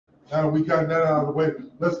Now we got that out of the way,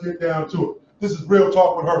 let's get down to it. This is Real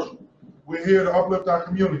Talk with Herschel. We're here to uplift our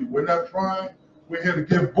community. We're not trying. We're here to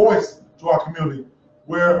give voice to our community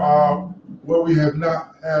where we have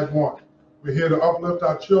not had one. We're here to uplift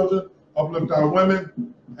our children, uplift our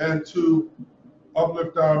women, and to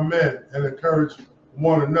uplift our men and encourage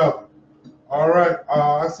one another. All right,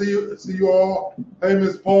 I see you all. Hey,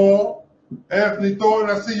 Miss Paul, Anthony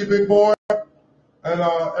Thornton, I see you, big boy, and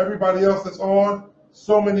everybody else that's on.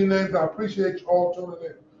 So many names. I appreciate you all tuning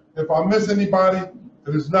in. If I miss anybody,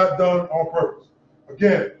 it is not done on purpose.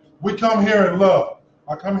 Again, we come here in love.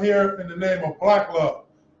 I come here in the name of Black love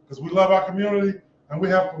because we love our community and we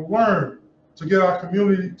have to learn to get our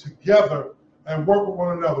community together and work with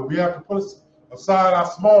one another. We have to put aside our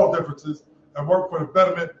small differences and work for the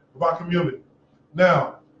betterment of our community.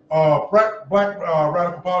 Now, black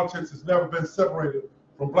radical politics has never been separated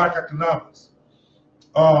from black economics.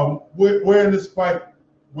 We're in this fight.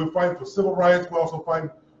 We're fighting for civil rights. We're also fighting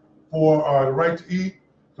for the right to eat,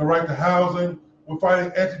 the right to housing. We're fighting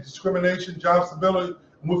anti-discrimination, job stability,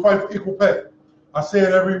 and we're fighting for equal pay. I say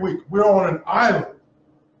it every week. We're on an island,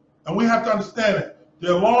 and we have to understand it.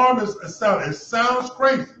 The alarm is sounding. It sounds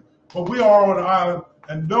crazy, but we are on an island,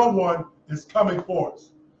 and no one is coming for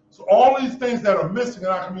us. So all these things that are missing in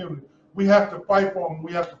our community, we have to fight for them.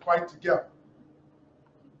 We have to fight together.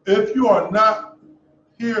 If you are not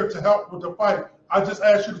here to help with the fight, I just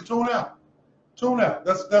ask you to tune out. Tune out.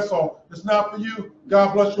 That's all. It's not for you.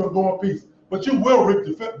 God bless you and go in peace. But you will reap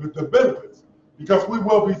the benefits because we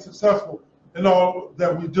will be successful in all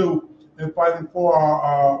that we do in fighting for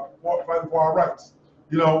our rights.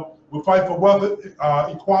 You know, we're fighting for wealth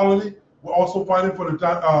equality. We're also fighting for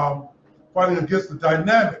the fighting against the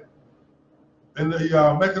dynamic and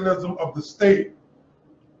the mechanism of the state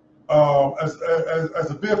as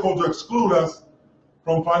a vehicle to exclude us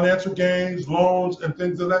from financial gains, loans, and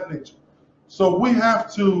things of that nature. So we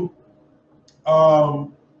have to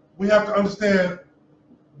understand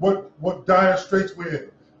what dire straits we're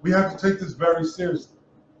in. We have to take this very seriously.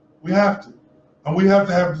 We have to, and we have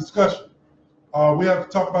to have a discussion. We have to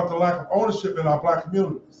talk about the lack of ownership in our black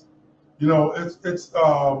communities. You know, it's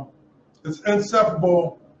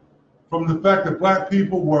inseparable from the fact that black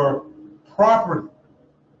people were property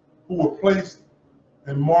who were placed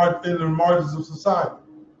in the margins of society.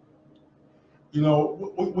 You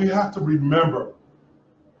know, we have to remember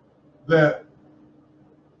that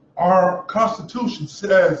our Constitution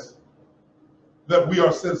says that we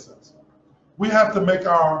are citizens. We have to make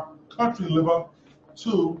our country live up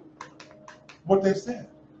to what they said.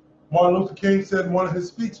 Martin Luther King said in one of his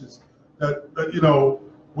speeches that you know,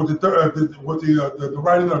 with the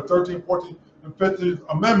writing of the 13th, 14th, and 15th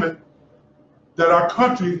Amendment, that our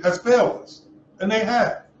country has failed us, and they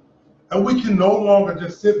have. And we can no longer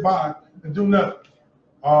just sit by and do nothing.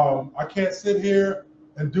 I can't sit here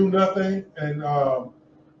and do nothing and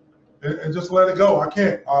just let it go. I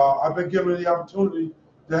can't. I've been given the opportunity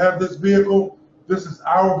to have this vehicle. This is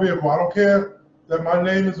our vehicle. I don't care that my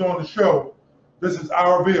name is on the show. This is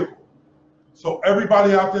our vehicle. So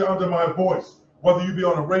everybody out there under my voice, whether you be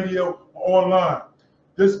on the radio or online,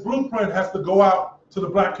 this blueprint has to go out to the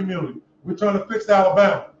black community. We're trying to fix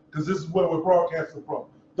Alabama because this is where we're broadcasting from.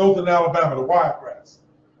 Those in Alabama, the Wiregrass.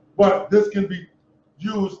 But this can be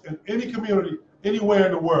used in any community, anywhere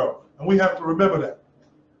in the world, and we have to remember that.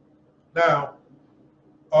 Now,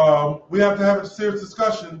 we have to have a serious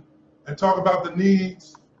discussion and talk about the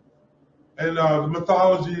needs and the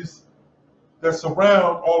mythologies that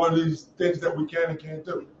surround all of these things that we can and can't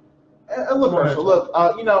do. And look, Herschel, look,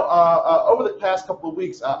 over the past couple of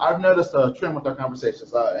weeks, I've noticed a trend with our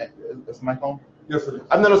conversations. Is my phone? Yes, it is.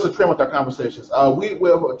 I've noticed a trend with our conversations. We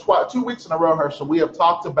 2 weeks in a row, Herschel, we have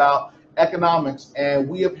talked about economics, and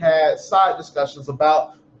we have had side discussions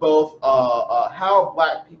about both how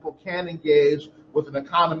black people can engage with an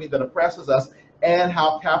economy that oppresses us and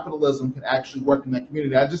how capitalism can actually work in that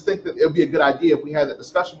community. I just think that it would be a good idea if we had that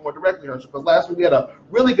discussion more directly, Herschel, because last week we had a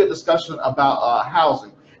really good discussion about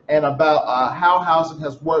housing and about how housing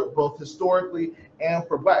has worked both historically and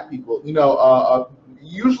for black people. You know,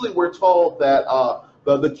 usually we're told that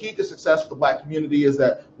the key to success for the black community is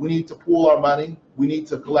that we need to pool our money, we need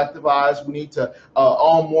to collectivize, we need to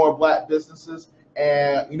own more black businesses.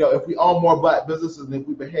 And you know, if we own more black businesses and if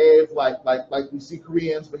we behave like we see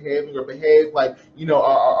Koreans behaving, or behave like, you know,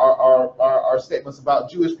 our statements about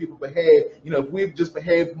Jewish people behave, you know, if we've just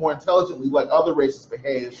behaved more intelligently like other races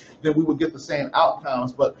behave, then we would get the same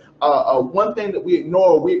outcomes. But one thing that we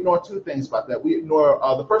ignore two things about that. We ignore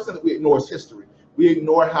the first thing that we ignore is history. We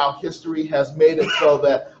ignore how history has made it so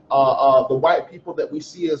that the white people that we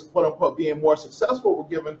see as quote unquote being more successful were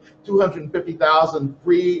given 250,000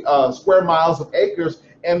 free square miles of acres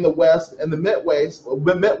in the West and the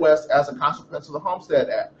Midwest as a consequence of the Homestead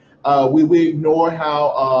Act. We ignore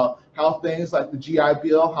how things like the GI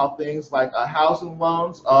Bill, how things like housing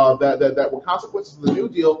loans that were consequences of the New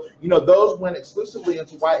Deal, those went exclusively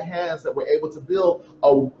into white hands that were able to build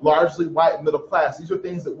a largely white middle class. These are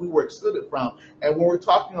things that we were excluded from. And when we're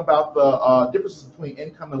talking about the differences between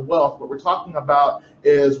income and wealth, what we're talking about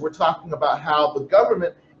how the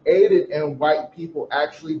government aided in white people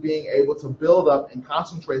actually being able to build up and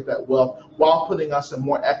concentrate that wealth while putting us in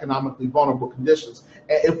more economically vulnerable conditions.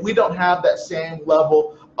 And if we don't have that same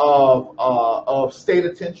level of state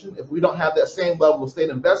attention, if we don't have that same level of state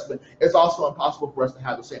investment, it's also impossible for us to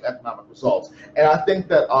have the same economic results. And I think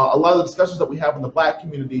that a lot of the discussions that we have in the Black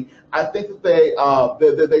community, I think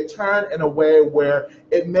that they turn in a way where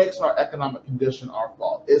it makes our economic condition our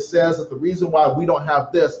fault. It says that the reason why we don't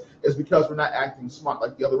have this is because we're not acting smart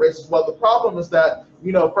like the other races. Well, the problem is that,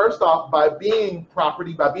 first off, by being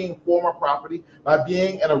property, by being former property, by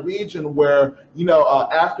being in a region where,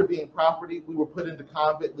 after being property, we were put into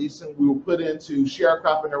convict leasing, we were put into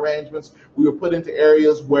sharecropping arrangements, we were put into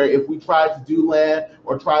areas where if we tried to do land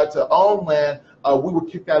or tried to own land, we were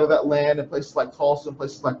kicked out of that land in places like Tulsa and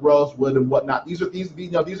places like Rosewood and whatnot. These are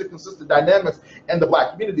consistent dynamics in the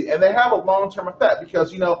Black community, and they have a long-term effect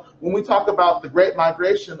because when we talk about the Great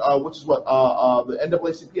Migration, which is what the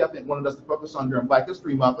NAACP I think wanted us to focus on during Black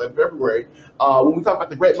History Month in February. When we talk about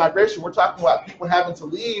the Great Migration, we're talking about people having to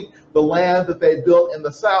leave the land that they built in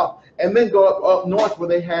the South and then go up north where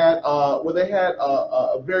they had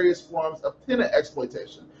various forms of tenant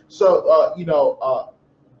exploitation. So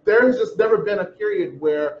there's just never been a period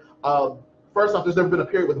where, first off, there's never been a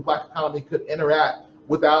period where the Black economy could interact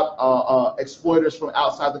without exploiters from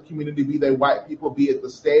outside the community, be they white people, be it the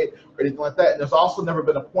state, or anything like that. And there's also never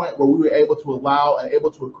been a point where we were able to allow and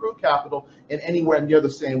able to accrue capital in anywhere near the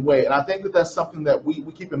same way. And I think that that's something that we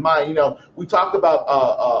keep in mind. We talked about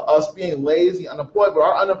us being lazy, unemployed, but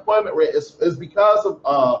our unemployment rate is because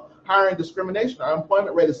of hiring discrimination. Our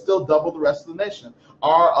employment rate is still double the rest of the nation.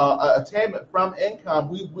 Our attainment from income,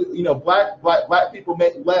 black people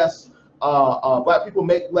make less. Black people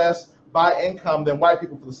make less by income than white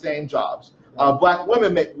people for the same jobs. Black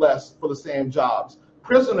women make less for the same jobs.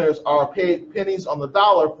 Prisoners are paid pennies on the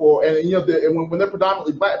dollar for, and when they're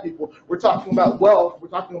predominantly Black people, we're talking about wealth. We're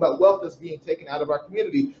talking about wealth that's being taken out of our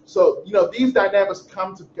community. So these dynamics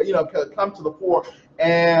come to the fore,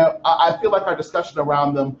 and I feel like our discussion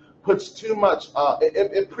around them puts too much.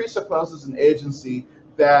 It presupposes an agency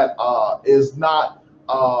that is not.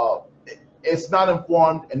 It's not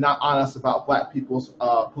informed and not honest about Black people's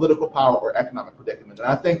political power or economic predicament. And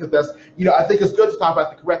I think that that's, I think it's good to talk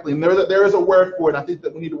about it correctly. And there is a word for it. And I think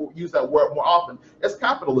that we need to use that word more often. It's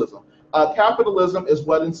capitalism. Capitalism is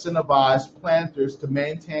what incentivized planters to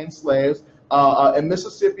maintain slaves. In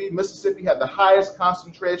Mississippi had the highest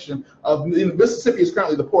concentration of, Mississippi is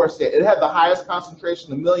currently the poorest state. It had the highest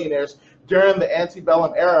concentration of millionaires during the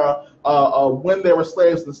antebellum era when there were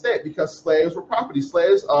slaves in the state, because slaves were property.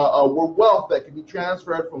 Slaves were wealth that could be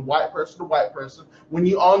transferred from white person to white person. When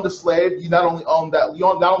you owned a slave, you not only own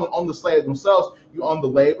the slave themselves, you own the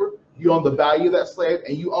labor, you own the value of that slave,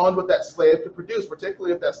 and you own what that slave could produce,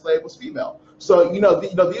 particularly if that slave was female. So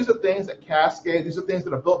these are things that cascade. These are things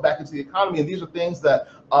that are built back into the economy, and these are things that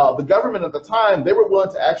the government at the time, they were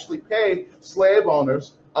willing to actually pay slave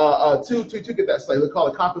owners to get that slave. They call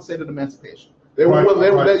it compensated emancipation. They were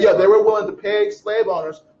willing to pay slave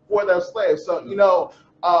owners for their slaves. So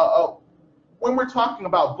when we're talking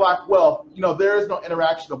about Black wealth, there is no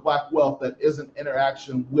interaction of Black wealth that isn't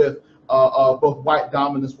interaction with both white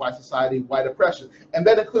dominance, white society, white oppression, and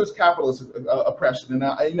that includes capitalist oppression. And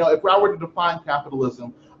if I were to define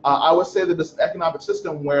capitalism, I would say that this economic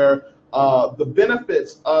system where the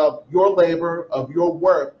benefits of your labor, of your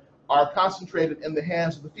work, are concentrated in the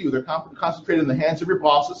hands of the few. They're concentrated in the hands of your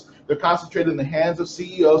bosses. They're concentrated in the hands of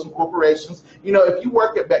CEOs and corporations. If you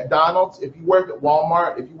work at McDonald's, if you work at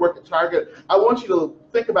Walmart, if you work at Target, I want you to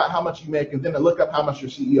think about how much you make and then look up how much your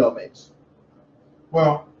CEO makes.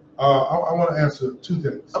 Well, I want to answer two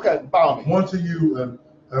things. Okay, follow me. One to you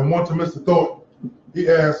and one to Mr. Thornton. He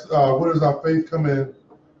asked, where does our faith come in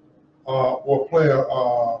or play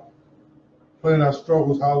in our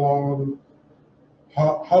struggles? How long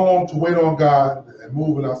to wait on God and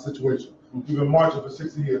move in our situation? We've been marching for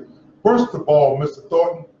 60 years. First of all, Mr.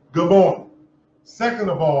 Thornton, good morning. Second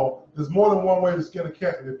of all, there's more than one way to skin a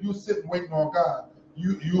cat. And if you sit waiting on God,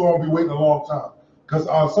 you're going to be waiting a long time. Because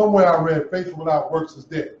somewhere I read, faith without works is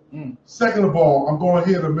dead. Second of all, I'm going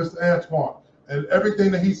here to Mr. Antoine. And everything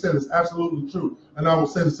that he said is absolutely true. And I will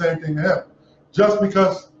say the same thing to him. Just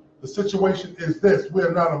because the situation is this, we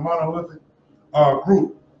are not a monolithic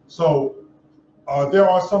group. So there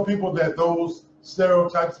are some people that those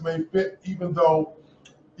stereotypes may fit, even though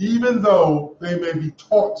they may be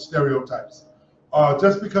taught stereotypes.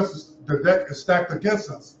 Just because the deck is stacked against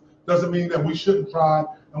us doesn't mean that we shouldn't try,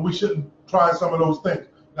 and we shouldn't try some of those things.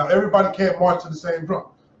 Now, everybody can't march to the same drum.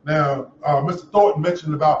 Now, Mr. Thornton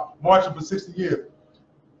mentioned about marching for 60 years.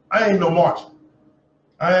 I ain't no marcher.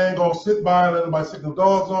 I ain't gonna sit by and let nobody stick no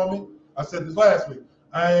dogs on me. I said this last week.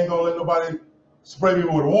 I ain't gonna let nobody spray me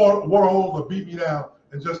with a water hose or beat me down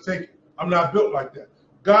and just take it. I'm not built like that.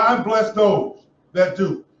 God bless those that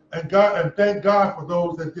do, and thank God for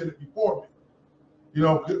those that did it before me. You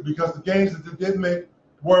know, because the gains that they did make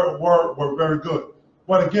were very good.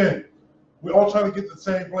 But again, we're all trying to get to the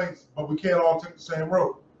same place, but we can't all take the same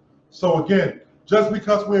road. So again, just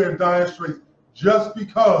because we're in dire straits, just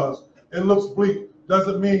because it looks bleak,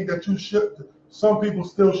 doesn't mean that you should. Some people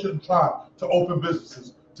still shouldn't try to open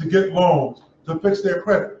businesses, to get loans, to fix their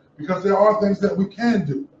credit, because there are things that we can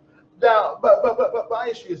do. Now, but my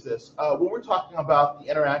issue is this: when we're talking about the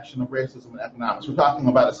interaction of racism and economics, we're talking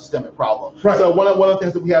about a systemic problem. Right. So one of the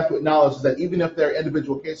things that we have to acknowledge is that even if there are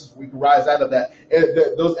individual cases where we can rise out of that,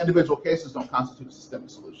 those individual cases don't constitute a systemic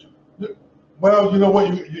solution. Well, you know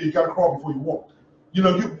what? You got to crawl before you walk. You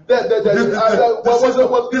know, this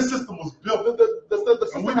system was built. And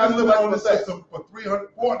we've been living on this system for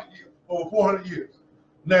 400 years.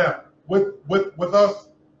 Now, with us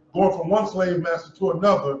going from one slave master to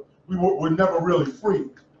another, we're never really free.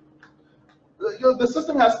 The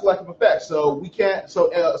system has collective effects, so we can't.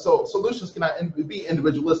 So solutions cannot be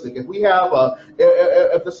individualistic. If we have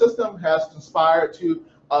if the system has conspired to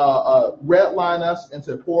redline us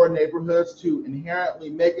into poor neighborhoods, to inherently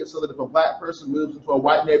make it so that if a black person moves into a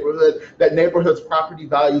white neighborhood, that neighborhood's property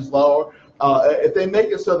value is lower. If they make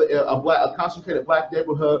it so that a concentrated black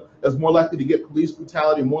neighborhood is more likely to get police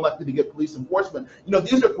brutality, more likely to get police enforcement, you know,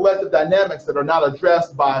 these are collective dynamics that are not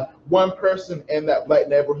addressed by one person in that black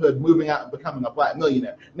neighborhood moving out and becoming a black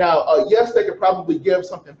millionaire. Now, yes, they could probably give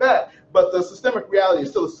something back, but the systemic reality is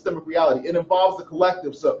still a systemic reality. It involves the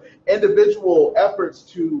collective, so individual efforts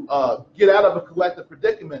to get out of a collective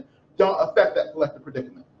predicament don't affect that collective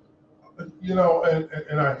predicament. You know,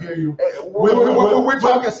 and I hear you. We're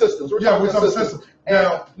talking systems. We're talking systems.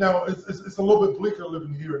 Now it's a little bit bleaker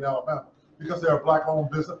living here in Alabama because there are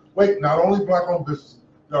black-owned business. Wait, not only black-owned businesses,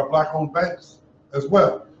 there are black-owned banks as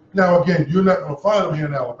well. Now, again, you're not going to find them here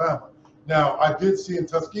in Alabama. Now, I did see in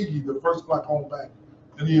Tuskegee the first black-owned bank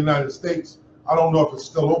in the United States. I don't know if it's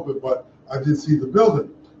still open, but I did see the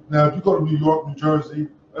building. Now, if you go to New York, New Jersey,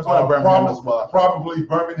 probably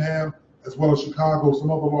Birmingham, as well as Chicago,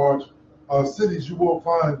 some other large cities, you will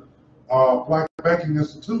find black banking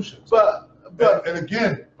institutions. But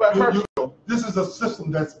again, this is a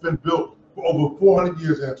system that's been built for over 400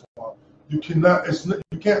 years, Antoine. You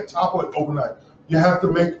can't topple it overnight. You have to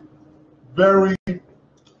make very very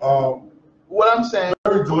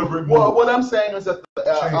deliberate moves. What I'm saying is that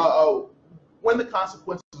when the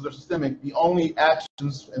consequences are systemic, the only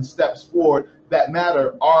actions and steps forward that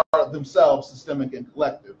matter are themselves systemic and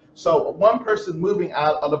collective. So one person moving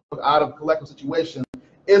out of a collective situation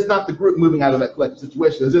is not the group moving out of that collective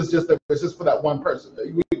situation. It's just for that one person.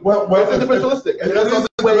 It's individualistic.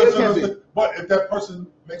 But if that person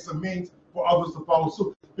makes a means for others to follow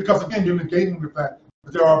suit, because again, you're negating the fact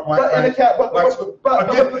that there are black banks. But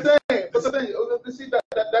the thing, see,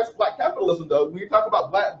 that's black capitalism, though. When you talk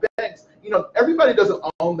about black banks, you know, everybody doesn't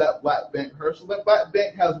own that black bank, Herschel. That black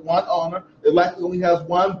bank has one owner. It likely only has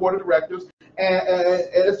one board of directors, and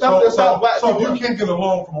it's not black. So if you can't get a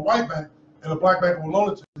loan from a white bank and a black bank will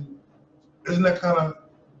loan it to you, isn't that kind of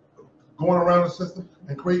going around the system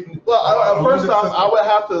and creating? Well, first off, I would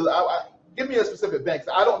have to give me a specific bank.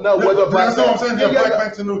 I don't know whether black. That's what I'm saying. There are black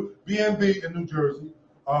banks in BNB in New Jersey.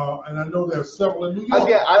 And I know there are several in New York.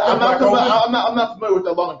 Again, I'm not familiar with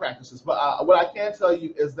their loaning practices, but what I can tell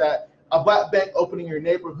you is that a black bank opening in your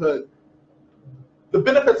neighborhood, the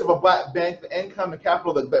benefits of a black bank, the income and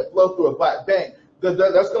capital that flow through a black bank, that's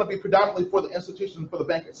going to be predominantly for the institution, for the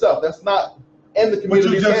bank itself. That's not in the community.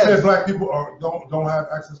 But you just said black people don't have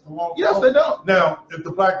access to loans. Yes, they don't. Now, if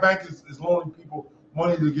the black bank is loaning people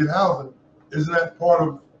money to get housing, isn't that part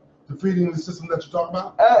of defeating the system that you're talking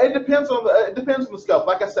about? It depends on the scope.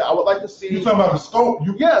 Like I said, I would like to see. You're talking about the scope.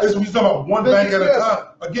 Yes. You're talking about one bank at a time.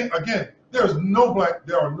 Again, there are no black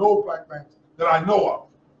banks that I know of.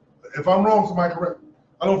 If I'm wrong, somebody correct me.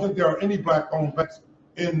 I don't think there are any black-owned banks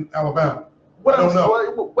in Alabama.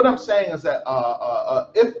 What I'm saying is that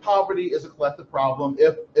if poverty is a collective problem,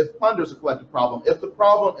 if plunder is a collective problem, if the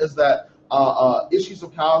problem is that issues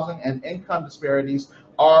of housing and income disparities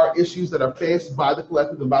are issues that are faced by the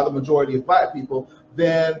collective and by the majority of black people,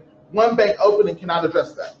 then one bank opening cannot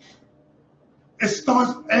address that. It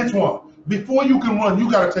starts, Antoine, before you can run,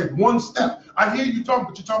 you got to take one step. I hear you talking,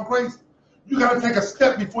 but you're talking crazy. You got to take a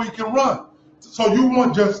step before you can run. So you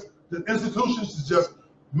want just the institutions to just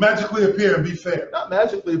magically appear and be fair. Not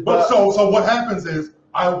magically, but so what happens is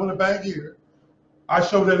I open a bank here, I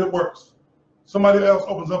show that it works. Somebody else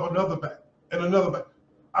opens up another bank and another bank.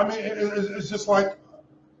 I mean, it's just like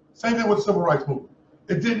same thing with the civil rights movement.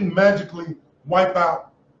 It didn't magically wipe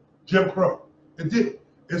out Jim Crow. It didn't.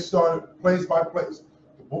 It started place by place.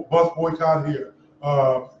 The bus boycott here,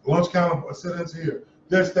 lunch counter sit-ins here,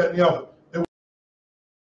 this, that, and the other.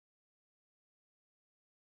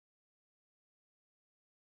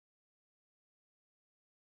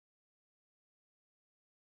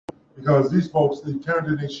 Because these folks, they turned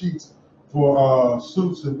in their sheets for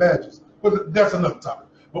suits and badges. But that's another topic.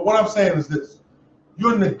 But what I'm saying is this.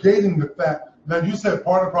 You're negating the fact, now you said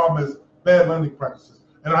part of the problem is bad lending practices.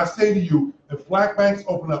 And I say to you, if black banks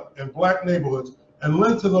open up in black neighborhoods and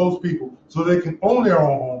lend to those people so they can own their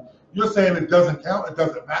own home, you're saying it doesn't count, it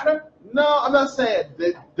doesn't matter? No, I'm not saying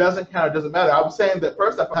it doesn't count, it doesn't matter. I'm saying that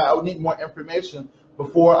first I would need more information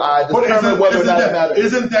before I determine whether or not it matters.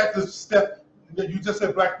 Isn't that the step that you just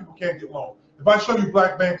said black people can't get loans? If I show you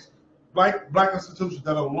black banks, black institutions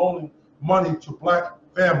that are loaning money to black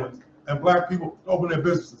families and black people to open their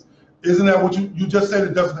businesses, isn't that what you just said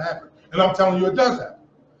it doesn't happen? And I'm telling you it does happen.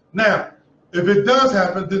 Now, if it does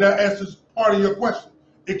happen, then that answers part of your question.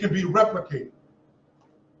 It can be replicated.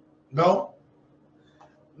 No?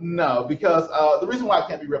 No, because the reason why it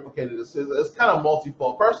can't be replicated is it's kind of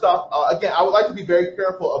multifold. First off, again, I would like to be very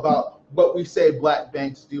careful about what we say black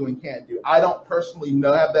banks do and can't do. I don't personally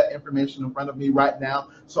have that information in front of me right now,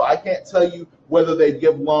 so I can't tell you whether they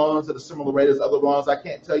give loans at a similar rate as other loans. I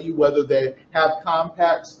can't tell you whether they have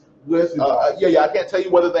compacts with, I can't tell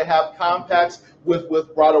you whether they have compacts with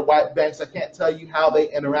broader white banks. I can't tell you how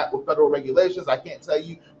they interact with federal regulations. I can't tell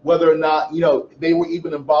you whether or not, they were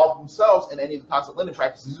even involved themselves in any of the toxic lending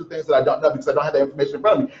practices. These are things that I don't know because I don't have that information in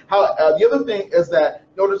front of me. The other thing is that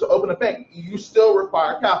in order to open a bank, you still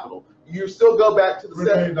require capital. You still go back to the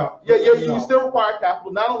you still require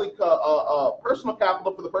capital, not only personal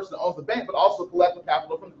capital for the person that owns the bank, but also collective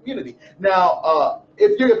capital from the community. Now,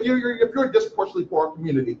 if you're a disproportionately poor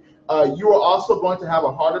community, you are also going to have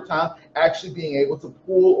a harder time actually being able to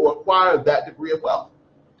pool or acquire that degree of wealth.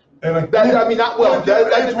 And again, that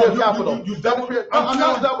degree of capital.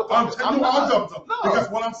 Because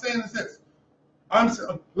what I'm saying is this.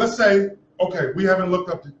 Let's say, okay, we haven't looked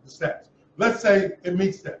up the stats. Let's say it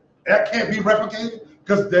meets that. That can't be replicated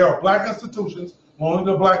because there are black institutions loaning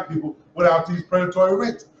to black people without these predatory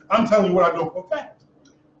rates. I'm telling you what I know for a fact.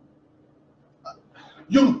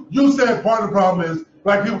 You said part of the problem is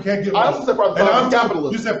black people can't get loans. I also said part of the problem is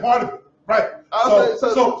capitalism. You said part of it, right?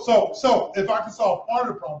 So if I can solve part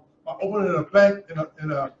of the problem by opening a bank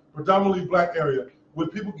in a predominantly black area where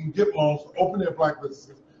people can get loans to open their black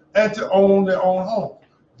businesses and to own their own home,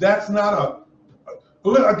 that's not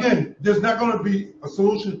again, there's not going to be a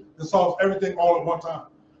solution that solves everything all at one time.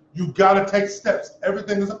 You got to take steps.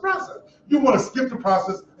 Everything is a process. You want to skip the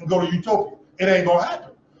process and go to utopia. It ain't going to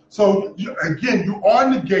happen. So again, you are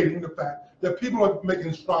negating the fact that people are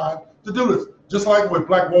making strides to do this. Just like with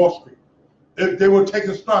Black Wall Street. If they were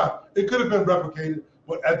taking strides, it could have been replicated,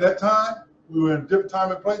 but at that time, we were in a different time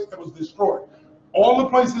and place, it was destroyed. All the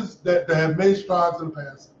places that have made strides in the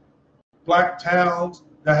past, black towns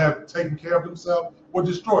that have taken care of themselves, were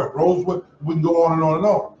destroyed. Rosewood, we can go on and on and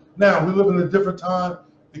on. Now, we live in a different time.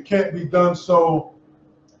 It can't be done so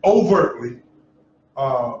overtly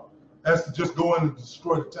as to just go in and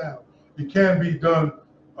destroy the town. It can be done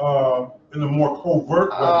in a more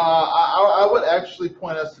covert way. I would actually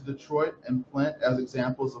point us to Detroit and Flint as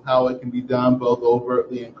examples of how it can be done both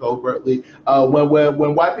overtly and covertly.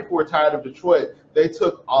 When white people were tired of Detroit, they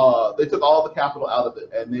took all the capital out of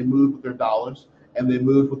it and they moved with their dollars. And they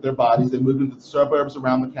moved with their bodies. They moved into the suburbs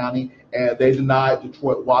around the county, and they denied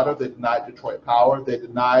Detroit water. They denied Detroit power. They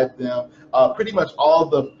denied them pretty much all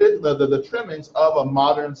the trimmings of a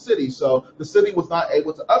modern city. So the city was not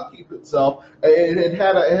able to upkeep itself. It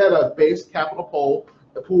had a base capital pool,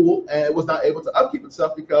 and it was not able to upkeep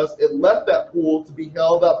itself because it left that pool to be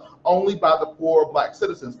held up only by the poor black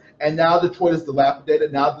citizens. And now Detroit is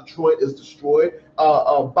dilapidated. Now Detroit is destroyed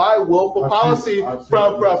by willful policy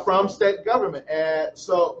from state government. And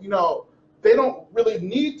so, they don't really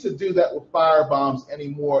need to do that with firebombs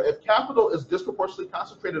anymore. If capital is disproportionately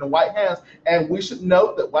concentrated in white hands, and we should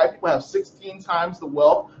note that white people have 16 times the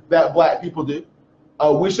wealth that black people do.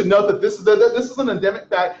 We should note that this is an endemic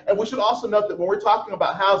fact, and we should also note that when we're talking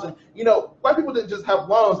about housing, white people didn't just have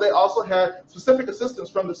loans; they also had specific assistance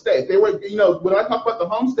from the state. They were, when I talk about the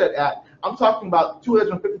Homestead Act, I'm talking about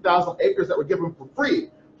 250,000 acres that were given for free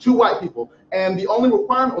to white people, and the only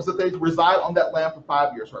requirement was that they reside on that land for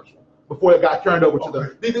 5 years, Herschel, before it got turned over to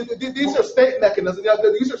them. These are state mechanisms.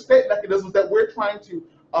 These are state mechanisms that we're trying to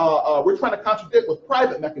contradict with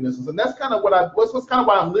private mechanisms, and that's kind of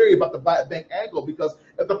why I'm leery about the black bank angle, because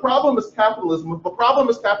if the problem is capitalism, if the problem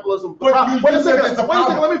is capitalism, wait a second,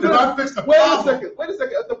 let me finish. Wait a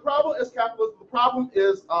second. If the problem is capitalism, the problem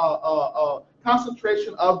is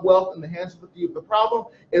concentration of wealth in the hands of the few. The problem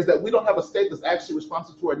is that we don't have a state that's actually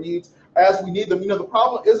responsive to our needs as we need them. The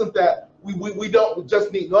problem isn't that we don't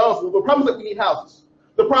just need loans. Well, the problem is that we need houses.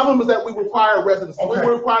 The problem is that we require residency. Okay. We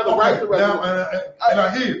require the right to residency. Now, and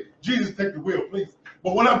I hear you. Jesus, take the wheel, please.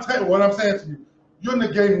 But what I'm saying to you, you're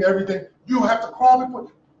negating everything. You have to crawl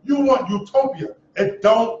before. You want utopia. It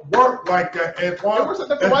don't work like that, Antoine. It works like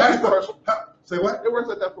that for white people. Say what? It works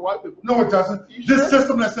like that for white people. No, it doesn't. This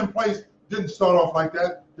system that's in place didn't start off like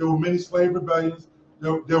that. There were many slave rebellions.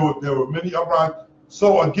 There were many uprisings.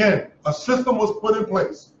 So again, a system was put in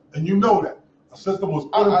place, and you know that. A system was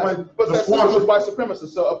put in place. But that system was white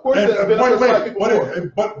supremacists, so of course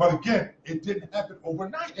but again, it didn't happen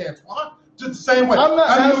overnight, Antoine. Just the same way. I'm not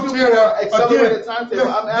asking for an accelerated timetable.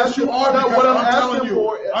 I'm asking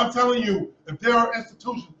I'm telling you, if there are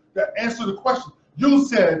institutions that answer the question, you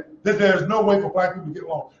said that there's no way for black people to get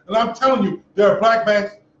loans. And I'm telling you, there are black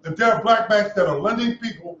banks, if there are black banks that are lending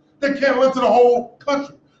people, they can't lend to the whole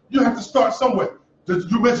country. You have to start somewhere.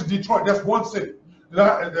 You mentioned Detroit, that's one city.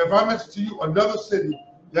 And if I mention to you another city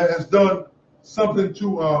that has done something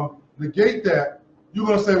to negate that, you're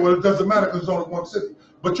going to say, well, it doesn't matter because it's only one city.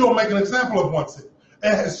 But you'll make an example of one city.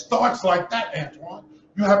 And it starts like that, Antoine.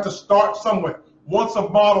 You have to start somewhere. Once a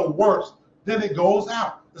model works, then it goes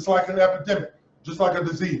out. It's like an epidemic, just like a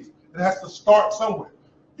disease. It has to start somewhere.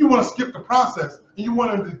 You want to skip the process, and you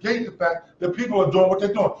want to negate the fact that people are doing what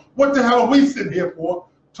they're doing. What the hell are we sitting here for?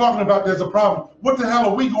 Talking about there's a problem. What the hell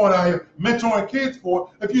are we going out here mentoring kids for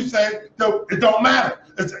if you say that it don't matter?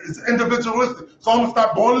 It's individualistic. So I'm going to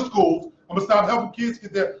stop going to schools. I'm going to stop helping kids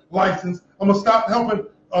get their license. I'm going to stop helping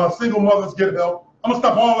single mothers get help. I'm going to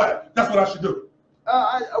stop all that. That's what I should do.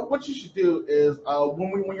 What you should do is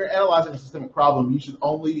when you're analyzing a systemic problem, you should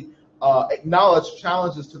only acknowledge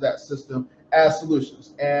challenges to that system as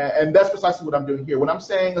solutions. And that's precisely what I'm doing here. What I'm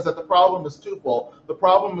saying is that the problem is twofold. The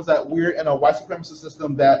problem is that we're in a white supremacist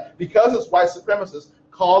system that, because it's white supremacist,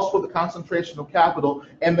 calls for the concentration of capital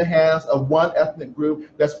in the hands of one ethnic group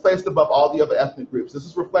that's placed above all the other ethnic groups. This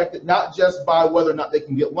is reflected not just by whether or not they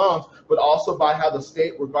can get loans, but also by how the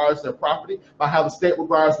state regards their property, by how the state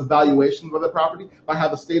regards the valuation of their property, by how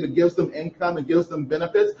the state gives them income and gives them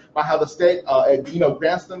benefits, by how the state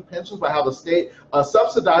grants them pensions, by how the state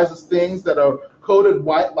subsidizes things that are coded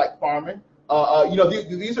white, like farming.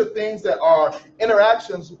 These are things that are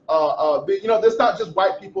interactions. It's not just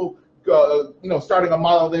white people starting a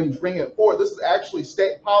model and then bringing it forward. This is actually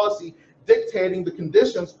state policy dictating the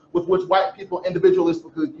conditions with which white people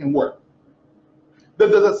individualistically can work.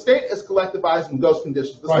 The state is collectivizing those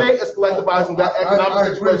conditions. The state is collectivizing that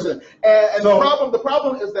economic situation. And the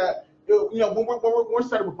problem is that when we're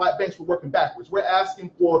starting with black banks, we're working backwards. We're asking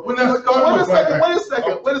for. Wait a second.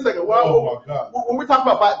 Oh my God. When we're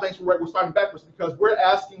talking about black banks, we're starting backwards because we're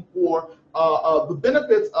asking for the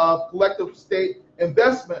benefits of collective state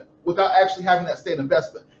investment without actually having that state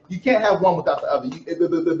investment. You can't have one without the other.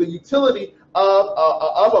 The utility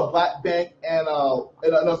of a black bank and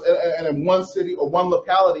in one city or one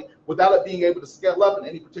locality, without it being able to scale up in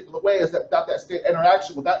any particular way, is that without that state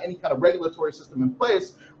interaction, without any kind of regulatory system in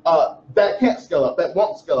place, that can't scale up. That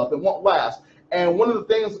won't scale up. It won't last. And one of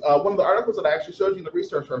the articles that I actually showed you in the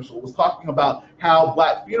research, Herschel, was talking about how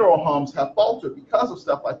black funeral homes have faltered because of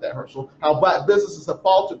stuff like that, Herschel. How black businesses have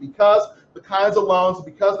faltered because the kinds of loans,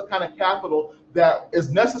 because the kind of capital that is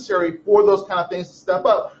necessary for those kind of things to step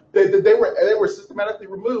up, they were systematically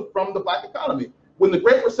removed from the black economy. When the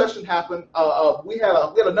Great Recession happened, we had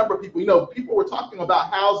a number of people. People were talking about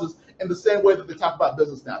houses in the same way that they talk about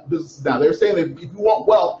businesses now. They were saying that if you want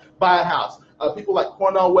wealth, buy a house. People like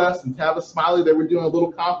Cornel West and Tavis Smiley, they were doing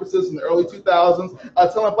little conferences in the early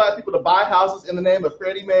 2000s telling black people to buy houses in the name of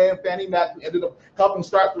Freddie Mae and Fannie Mac, who ended up helping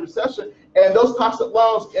start the recession. And those toxic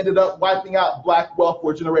loans ended up wiping out black wealth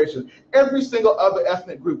for a generation. Every single other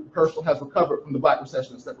ethnic group, Herschel, has recovered from the black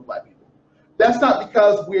recession except for black people. That's not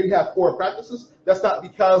because we have poor practices. That's not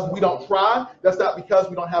because we don't try. That's not because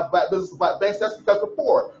we don't have black businesses, black banks. That's because we're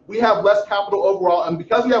poor. We have less capital overall, and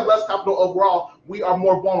because we have less capital overall, we are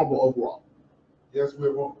more vulnerable overall. Yes,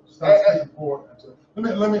 we're vulnerable. Stop saying poor.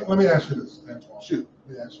 Let me ask you this, Antoine. Shoot.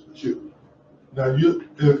 Let me ask you this. Shoot. Now,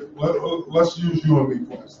 let's use you and me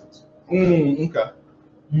for instance. Okay.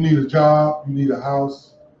 You need a job. You need a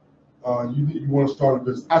house. You want to start a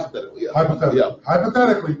business. Hypothetically, yeah. Hypothetically. Yeah.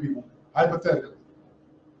 Hypothetically, people. Hypothetically.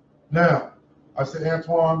 Now, I say,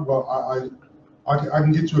 Antoine, well, I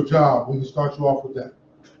can get you a job. We can start you off with that.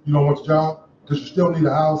 You don't want the job because you still need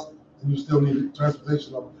a house and you still need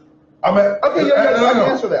transportation. I can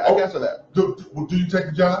answer that. I can answer that. Do you take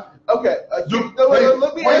the job? Okay. Let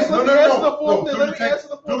me answer the full thing. Let me answer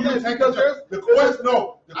the full thing. The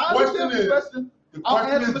question is, I'll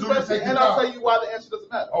answer the question, and I'll tell you why the answer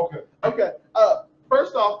doesn't matter. Okay. Okay.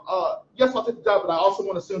 First off, yes, I'll take the job, but I also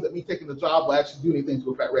want to assume that me taking the job will actually do anything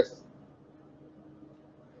to affect racism.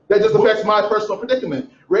 That just affects my personal predicament.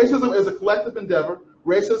 Racism is a collective endeavor.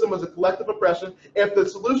 Racism is a collective oppression. If the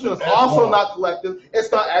solution is also not collective, it's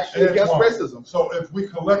not actually against racism. So if we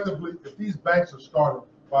collectively, if these banks are started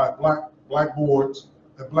by black boards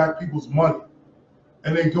and black people's money,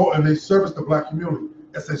 and they go and they service the black community,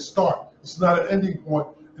 it's a start. It's not an ending point,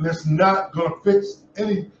 and it's not going to fix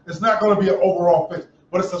it's not going to be an overall fix,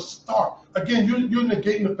 but it's a start. Again, you're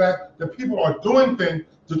negating the fact that people are doing things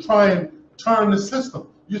to try and turn the system.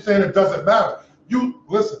 You're saying it doesn't matter. You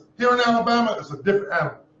listen, here in Alabama, it's a different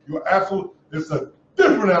animal. It's a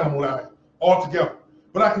different animal now altogether.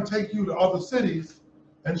 But I can take you to other cities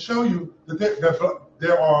and show you that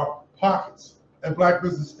there are pockets, and black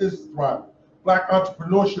business is thriving. Black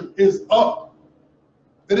entrepreneurship is up.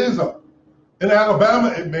 It is up. In Alabama,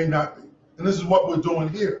 it may not be. And this is what we're doing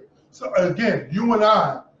here. So again, you and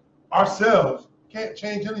I, ourselves, can't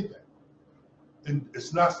change anything. And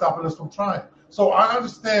it's not stopping us from trying. So I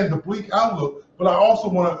understand the bleak outlook, but I also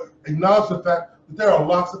want to acknowledge the fact that there are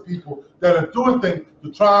lots of people that are doing things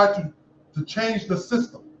to try to change the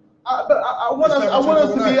system. But I want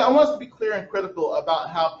us to be clear and critical about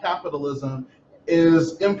how capitalism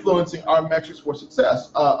is influencing our metrics for success.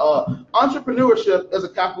 Entrepreneurship is a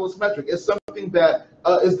capitalist metric. It's something that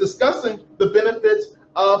is discussing the benefits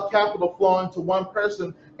of capital flowing to one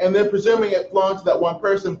person, and then presuming it flowing to that one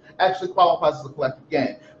person actually qualifies as a collective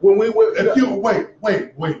gain. When we were,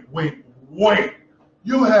 wait.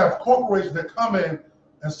 You have corporations that come in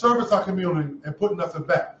and service our community and put nothing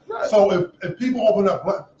back. Right. So if people open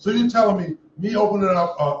up, so you're telling me opening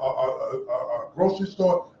up a grocery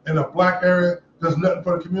store in a black area does nothing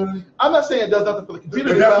for the community? I'm not saying it does nothing for the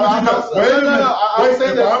community. I'm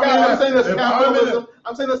saying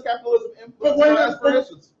that's capitalism influencing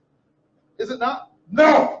aspirations. Is it not?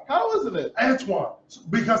 No. How isn't it? Antoine,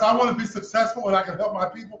 because I want to be successful and I can help my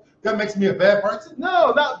people, that makes me a bad person?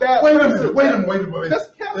 No, not bad Wait person. a minute.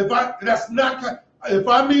 If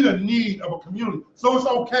I meet a need of a community, so it's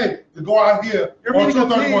okay to go out here. You're meeting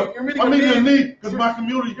a need because my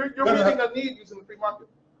community. You're meeting a need using the free market.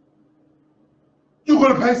 You're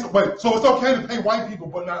going to pay somebody, so it's okay to pay white people,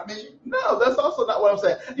 but not me. No, that's also not what I'm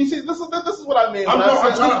saying. You see, this is what I mean. I'm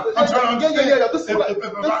trying to understand.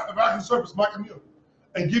 If I can service my community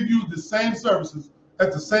and give you the same services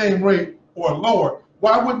at the same rate or lower,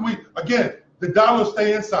 why wouldn't we? Again, the dollar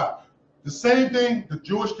stay inside. The same thing, the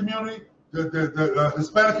Jewish community, the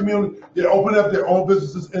Hispanic community, they open up their own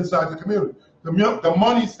businesses inside the community. The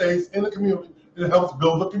money stays in the community and it helps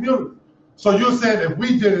build the community. So you're saying if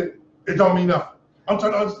we did it, it don't mean nothing. I'm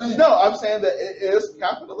trying to understand. No, I'm saying that it is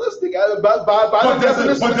capitalistic by the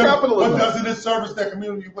definition of capitalism. But doesn't it service that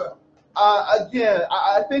community well? Again,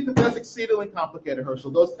 I think that that's exceedingly complicated,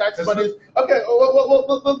 Herschel. Those tax monies. Okay,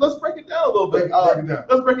 well, let's break it down a little bit.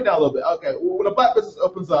 Let's break it down a little bit. Okay, when a black business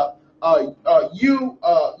opens up, you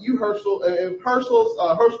Herschel, if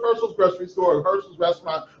Herschel's grocery store or Herschel's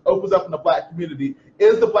restaurant opens up in the black community,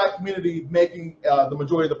 is the black community making the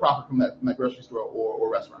majority of the profit from that grocery store or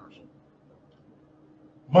restaurant, Herschel?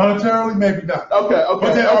 Monetarily, maybe not. Okay. That's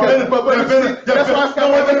why it's capitalistic. That's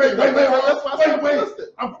why it's capitalistic.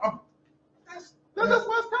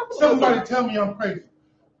 Somebody tell me I'm crazy.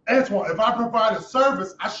 Antoine, if I provide a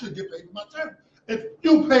service, I should get paid for my service. If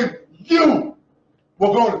you pay, you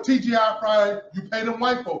will go to TGI Friday, you pay them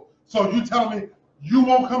white folks. So you telling me you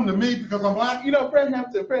won't come to me because I'm black? You know, Fred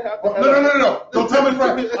Hampton. No. Don't tell me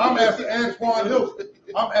Fred. I'm asking Antoine Hills.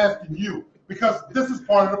 I'm asking you because this is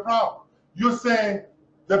part of the problem. You're saying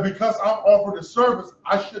that because I'm offered a service,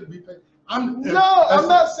 I shouldn't be paid. I'm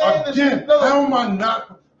not saying that. Again, how am I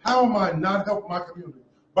not helping my community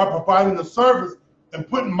by providing a service and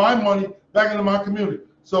putting my money back into my community?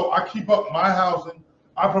 So I keep up my housing.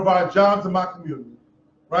 I provide jobs in my community,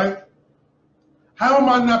 right? How am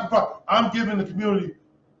I not providing? I'm giving the community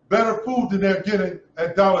better food than they're getting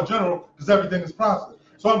at Dollar General because everything is processed.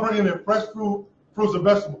 So I'm bringing in fresh fruits and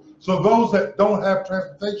vegetables. So those that don't have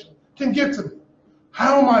transportation can get to me.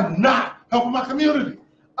 How am I not helping my community?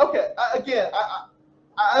 Okay, I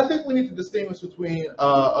think we need to distinguish between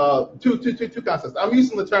two concepts. I'm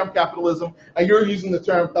using the term capitalism, and you're using the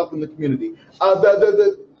term helping the community.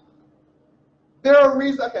 There are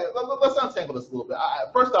reasons. Okay, let's untangle this a little bit.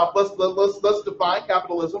 First off, let's define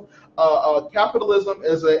capitalism. Capitalism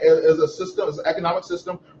is a system, is an economic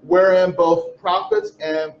system wherein both profits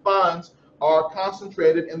and funds are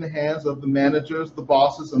concentrated in the hands of the managers, the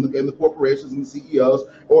bosses, and the corporations and the CEOs,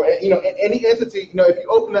 or any entity. If you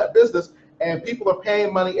open that business and people are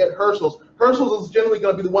paying money at Herschel's is generally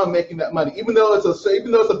going to be the one making that money, even though it's a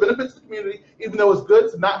benefit to the community, even though it's good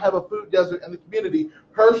to not have a food desert in the community.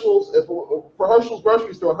 For Herschel's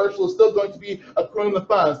grocery store, Herschel is still going to be accruing the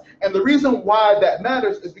funds. And the reason why that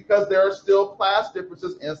matters is because there are still class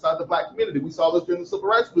differences inside the black community. We saw this during the civil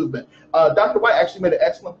rights movement. Dr. White actually made an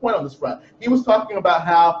excellent point on this front. He was talking about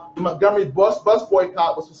how the Montgomery bus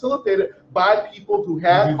boycott was facilitated by people who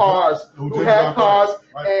had cars,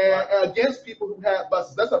 and against people who had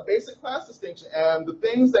buses. That's a basic class distinction. And the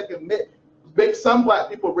things that can make some black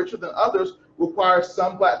people richer than others require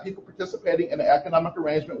some black people participating in an economic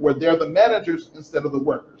arrangement where they're the managers instead of the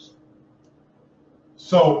workers.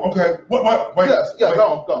 So, okay, wait. Yes, yeah,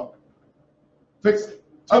 go on. Fix it.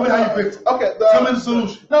 Tell me how you fix it. Okay, tell me the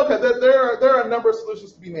solution. No, okay, there are a number of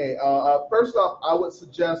solutions to be made. First off, I would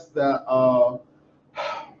suggest that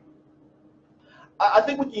I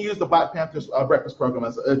think we can use the Black Panthers breakfast program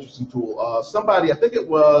as an interesting tool. Somebody, I think it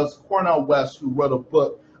was Cornel West, who wrote a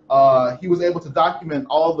book. He was able to document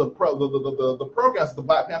all the programs that the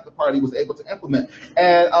Black Panther Party was able to implement.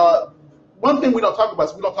 And one thing we don't talk about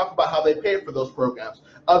is we don't talk about how they paid for those programs.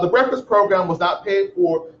 The breakfast program was not paid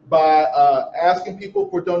for by asking people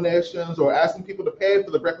for donations or asking people to pay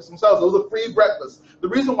for the breakfast themselves. It was a free breakfast. The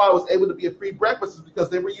reason why it was able to be a free breakfast is because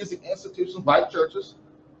they were using institutions like churches,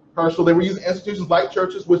 Herschel. They were using institutions like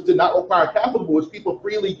churches, which did not require capital, which people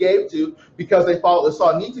freely gave to because they saw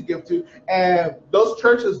a need to give to, and those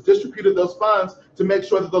churches distributed those funds to make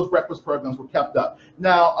sure that those breakfast programs were kept up.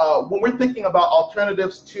 Now, when we're thinking about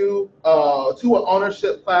alternatives to an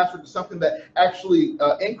ownership class or to something that actually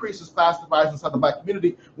increases class divides inside the black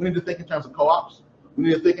community, we need to think in terms of co-ops. We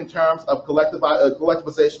need to think in terms of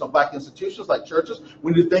collectivization of black institutions like churches.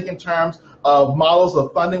 We need to think in terms of models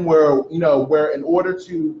of funding where in order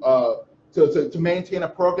to maintain a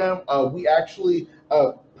program, we actually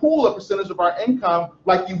pool a percentage of our income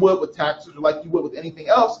like you would with taxes or like you would with anything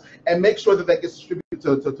else, and make sure that that gets distributed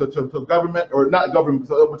to government, or not government,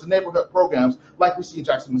 but to neighborhood programs like we see in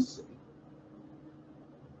Jackson, Mississippi.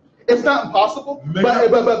 It's not impossible,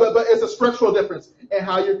 but it's a structural difference in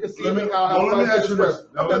how you're conceiving how. Let me ask you this.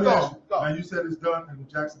 Now you said it's done in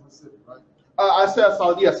Jackson, Mississippi, right? I said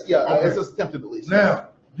yes, yeah. Okay. It's attempted at least. Now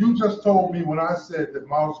you just told me when I said that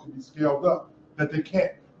models can be scaled up that they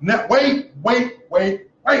can't. Now wait. Okay,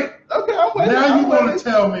 I'm waiting. Now you want to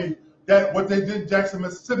tell me that what they did in Jackson,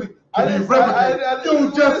 Mississippi can be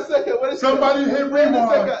replicated? Somebody hit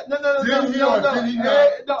rewind.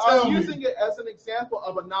 No, I'm using it as an example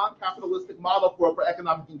of a non-capitalistic model for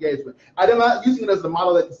economic engagement. I'm not using it as a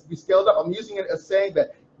model that can be scaled up. I'm using it as saying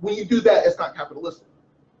that when you do that, it's not capitalistic.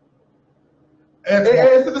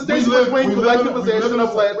 It's the distinction between collectivization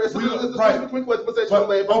of labor. It's the distinction between collectivization of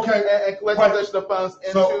labor and collectivization of funds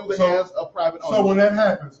into the hands of private owners. So when that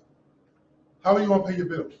happens, how are you going to pay your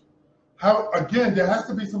bills? Again, there has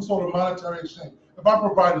to be some sort of monetary exchange. If I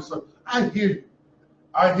provide a service, I hear you.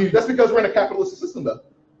 That's because we're in a capitalist system, though.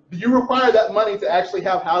 Do you require that money to actually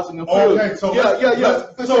have housing and food? Okay, so let's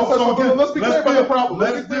be clear about the problem.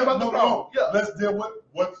 Let's deal with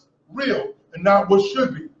what's real and not what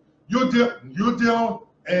should be. You're dealing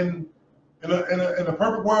in a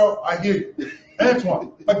perfect world. I hear you,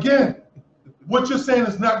 Antoine. Again, what you're saying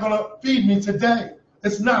is not going to feed me today.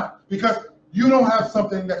 It's not, because you don't have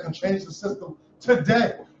something that can change the system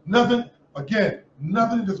today. Nothing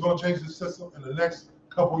is going to change the system in the next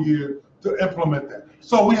couple years to implement that.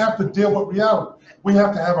 So we have to deal with reality. We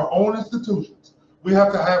have to have our own institutions. We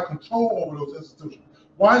have to have control over those institutions.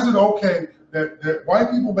 Why is it okay that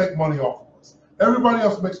white people make money off of us? Everybody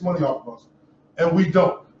else makes money off of us, and we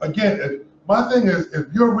don't. Again, my thing is,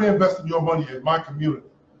 if you're reinvesting your money in my community,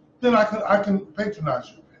 then I can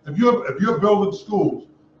patronize you. If you're building schools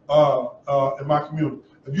in my community,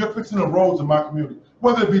 if you're fixing the roads in my community,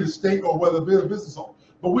 whether it be the state or whether it be a business owner,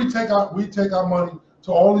 but we take our money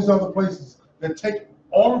to all these other places that take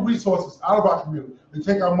all the resources out of our community. They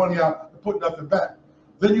take our money out and put nothing back.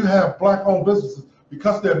 Then you have black-owned businesses,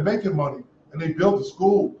 because they're making money and they build a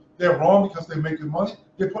school. They're wrong because they're making money.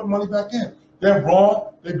 They put money back in. They're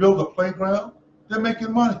wrong. They build a playground. They're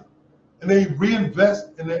making money, and they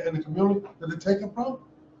reinvest in the community that they're taking from.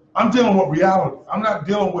 I'm dealing with reality. I'm not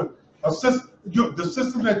dealing with a system. The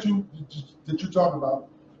system that you talk about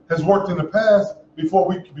has worked in the past before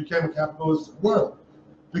we became a capitalist world.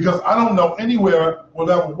 Because I don't know anywhere where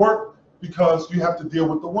that will work, because you have to deal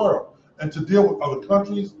with the world. And to deal with other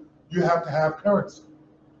countries, you have to have currency,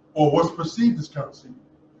 or what's perceived as currency.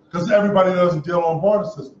 Because everybody doesn't deal on barter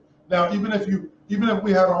system. Now, even if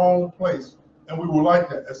we had our own place and we were like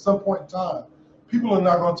that, at some point in time, people are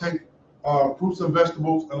not going to take fruits and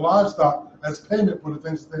vegetables and livestock as payment for the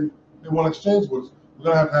things that they want to exchange with us.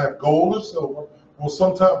 We're going to have gold or silver, or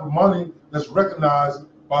some type of money that's recognized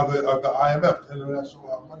by the IMF, the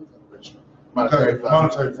International Money Federation,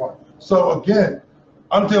 monetary fund. So again,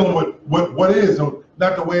 I'm dealing with what is,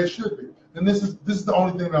 not the way it should be. And this is the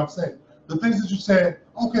only thing that I'm saying. The things that you're saying,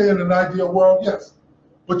 okay, in an ideal world, yes,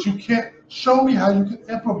 but you can't show me how you can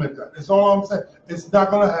implement that. That's all I'm saying. It's not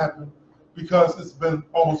going to happen, because it's been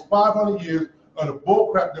almost 500 years of the bull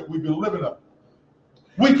crap that we've been living up.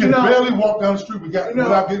 We can barely walk down the street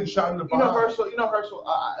without getting shot in the behind. Herschel,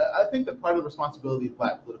 I think that part of the responsibility of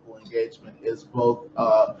black political engagement is both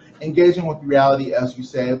engaging with reality, as you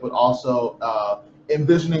say, but also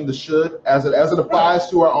envisioning the should as it applies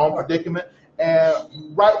to our own predicament.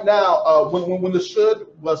 And right now, when the should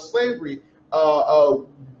was slavery,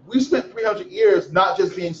 we spent 300 years not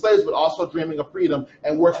just being slaves, but also dreaming of freedom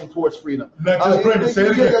and working towards freedom. Not just dreaming. Say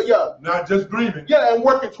it again. Yeah. Not just dreaming. Yeah, and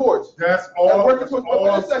working towards. That's all. And working towards. But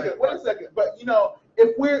wait a second. But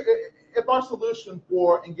if our solution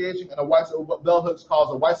for engaging in what Bell Hooks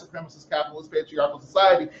calls a white supremacist capitalist patriarchal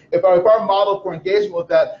society, if our model for engagement with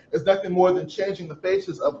that is nothing more than changing the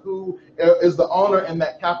faces of who is the owner in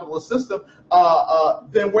that capitalist system,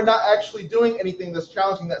 then we're not actually doing anything that's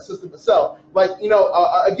challenging that system itself. Like,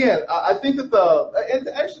 again, I think that and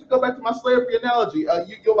to actually go back to my slavery analogy,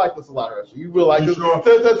 you'll like this a lot, Herschel. You will like this. Sure? To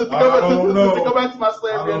go back to my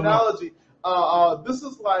slavery analogy, this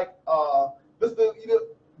is like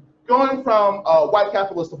going from white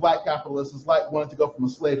capitalist to black capitalist is like wanting to go from a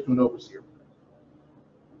slave to an overseer.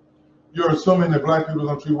 You're assuming that black people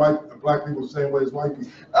don't treat black people the same way as white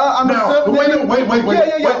people. Actually,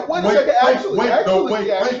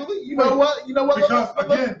 you know what? Because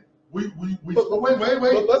again, wait. Let's go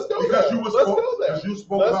there.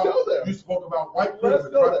 You spoke about white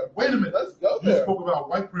privilege, right? Wait a minute. Let's go there. You spoke about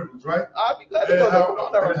white privilege, right? I'll be glad to go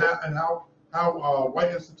there. And how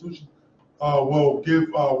white institutions will give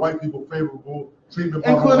white people favorable treatment,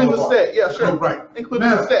 including the state. Yeah, sure. Right. Including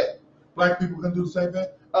the state. Black people can do the same thing.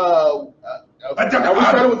 Are we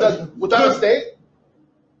starting with that state?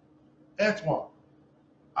 Antoine,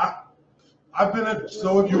 I've been at.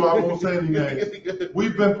 So have you. I won't say any names.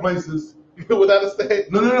 We've been places without a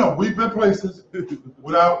state. No. We've been places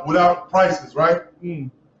without prices, right?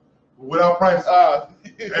 Without prices.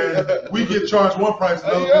 And we get charged one price,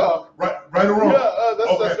 another right or wrong. Yeah,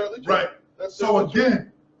 that's certainly true. Right. So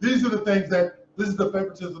again, these are the things this is the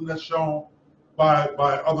favoritism that's shown by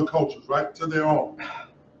other cultures, right? To their own.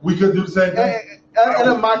 We could do the same thing. In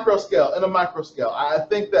a micro scale. I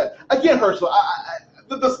think that, again, Herschel,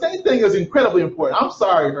 the state thing is incredibly important. I'm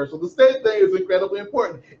sorry, Herschel. The state thing is incredibly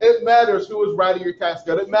important. It matters who is writing your tax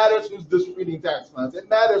code. It matters who's distributing tax funds. It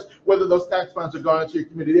matters whether those tax funds are going to your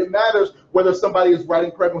community. It matters whether somebody is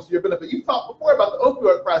writing programs to your benefit. You've talked before about the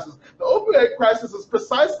opioid crisis. The opioid crisis is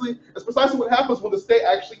precisely what happens when the state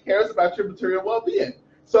actually cares about your material well-being.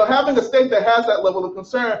 So having a state that has that level of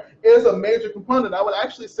concern is a major component. I would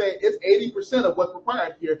actually say it's 80% of what's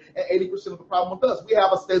required here and 80% of the problem with us. We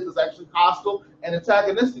have a state that's actually hostile and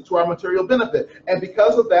antagonistic to our material benefit. And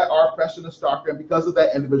because of that, our oppression is starker, and because of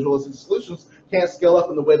that, individualistic solutions can't scale up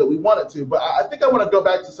in the way that we want it to. But I think I want to go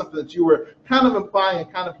back to something that you were kind of implying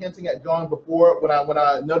and kind of hinting at going before when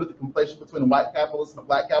I noted the conflation between a white capitalist and a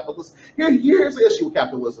black capitalist. Here's the issue with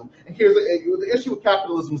capitalism. And the issue with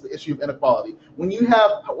capitalism is the issue of inequality. When you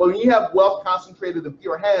have wealth concentrated in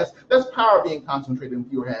fewer hands, that's power being concentrated in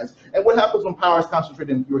fewer hands. And what happens when power is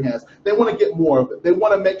concentrated in fewer hands? They want to get more of it. They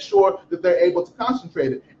want to make sure that they're able to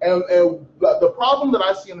concentrate it. And the problem that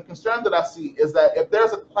I see and the concern that I see is that if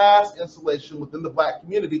there's a class insulation within the black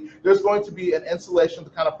community, there's going to be an insulation of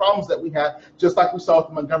the kind of problems that we had, just like we saw with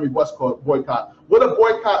the Montgomery bus boycott. What a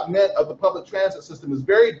boycott meant of the public transit system is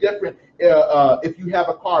very different if you have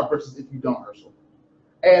a car versus if you don't, Herschel.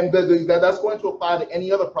 And that's going to apply to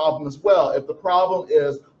any other problem as well. If the problem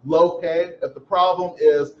is low pay, if the problem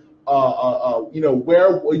is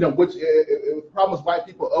which problems white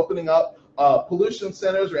people opening up pollution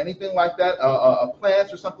centers or anything like that,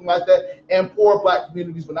 plants or something like that, and poor black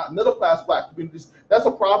communities, but not middle class black communities. That's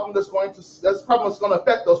a problem that's going to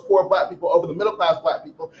affect those poor black people over the middle class black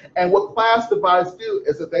people. And what class divides do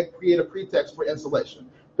is that they create a pretext for insulation.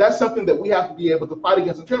 That's something that we have to be able to fight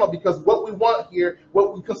against internally, because what we want here,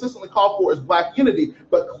 what we consistently call for, is black unity,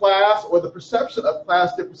 but class, or the perception of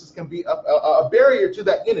class differences, can be a barrier to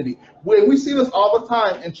that unity. We see this all the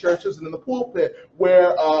time in churches and in the pulpit,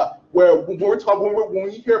 where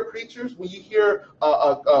when you hear preachers, when you hear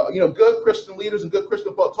good Christian leaders and good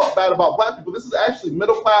Christian folk talk bad about black people, this is actually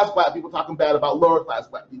middle class black people talking bad about lower class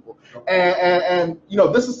black people, and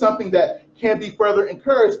this is something that can be further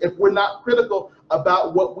encouraged if we're not critical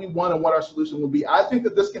about what we want and what our solution will be. I think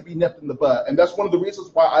that this can be nipped in the bud, and that's one of the reasons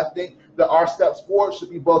why I think that our steps forward should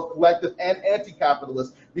be both collective and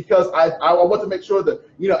anti-capitalist, because I want to make sure that,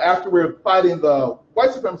 after we're fighting the white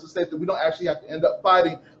supremacist state, that we don't actually have to end up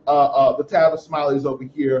fighting the tab of smileys over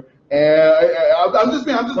here. And I'm just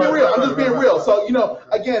being real. So,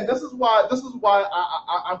 again, this is why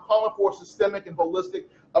I'm calling for systemic and holistic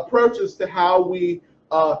approaches to how we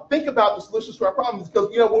think about the solutions to our problems. Because,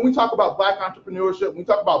 when we talk about black entrepreneurship, when we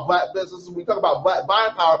talk about black businesses, when we talk about black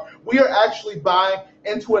buying power, we are actually buying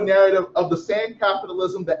into a narrative of the same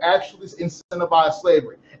capitalism that actually incentivized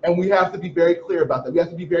slavery. And we have to be very clear about that. We have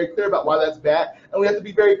to be very clear about why that's bad. And we have to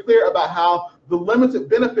be very clear about how the limited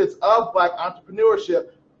benefits of black entrepreneurship,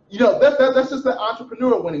 that's just the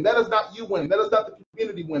entrepreneur winning. That is not you winning. That is not the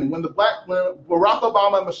community winning. When Barack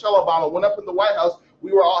Obama and Michelle Obama went up in the White House,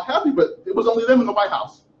 we were all happy, but it was only them in the White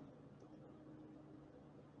House.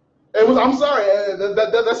 I'm sorry,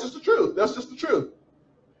 that's just the truth. That's just the truth.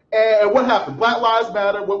 And what happened? Black Lives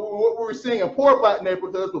Matter, what we were seeing in poor black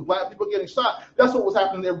neighborhoods with black people getting shot, that's what was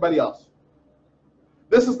happening to everybody else.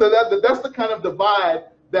 That's the kind of divide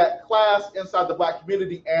that class inside the black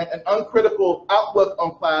community and an uncritical outlook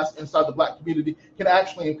on class inside the black community can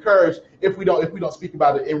actually encourage if we don't speak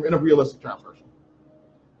about it in a realistic term version.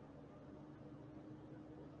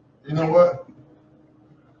 You know what?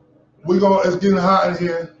 It's getting hot in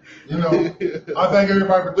here. I thank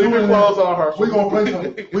everybody for tuning in. We're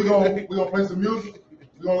gonna play some music.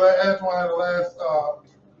 We're gonna let Antoine have the last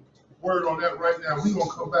word on that right now. We're gonna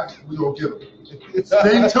come back and we're gonna get them.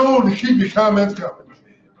 Stay tuned to keep your comments coming.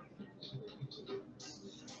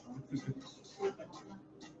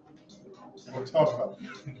 We'll talk about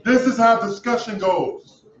it. This is how discussion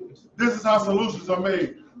goes. This is how solutions are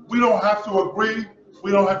made. We don't have to agree.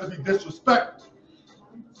 We don't have to be disrespectful.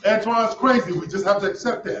 Antoine's crazy. We just have to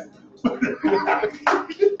accept that. We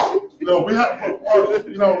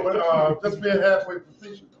have, just being halfway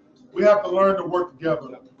facetious, we have to learn to work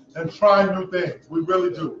together and try new things. We really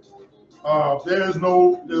do. There's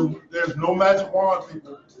no magic wand,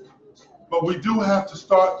 people. But we do have to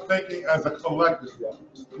start thinking as a collective.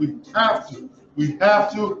 We have to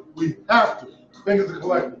think as a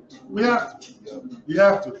collective. We have to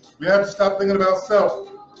stop thinking about self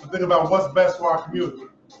and think about what's best for our community.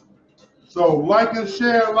 So like and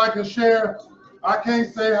share. I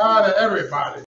can't say hi to everybody.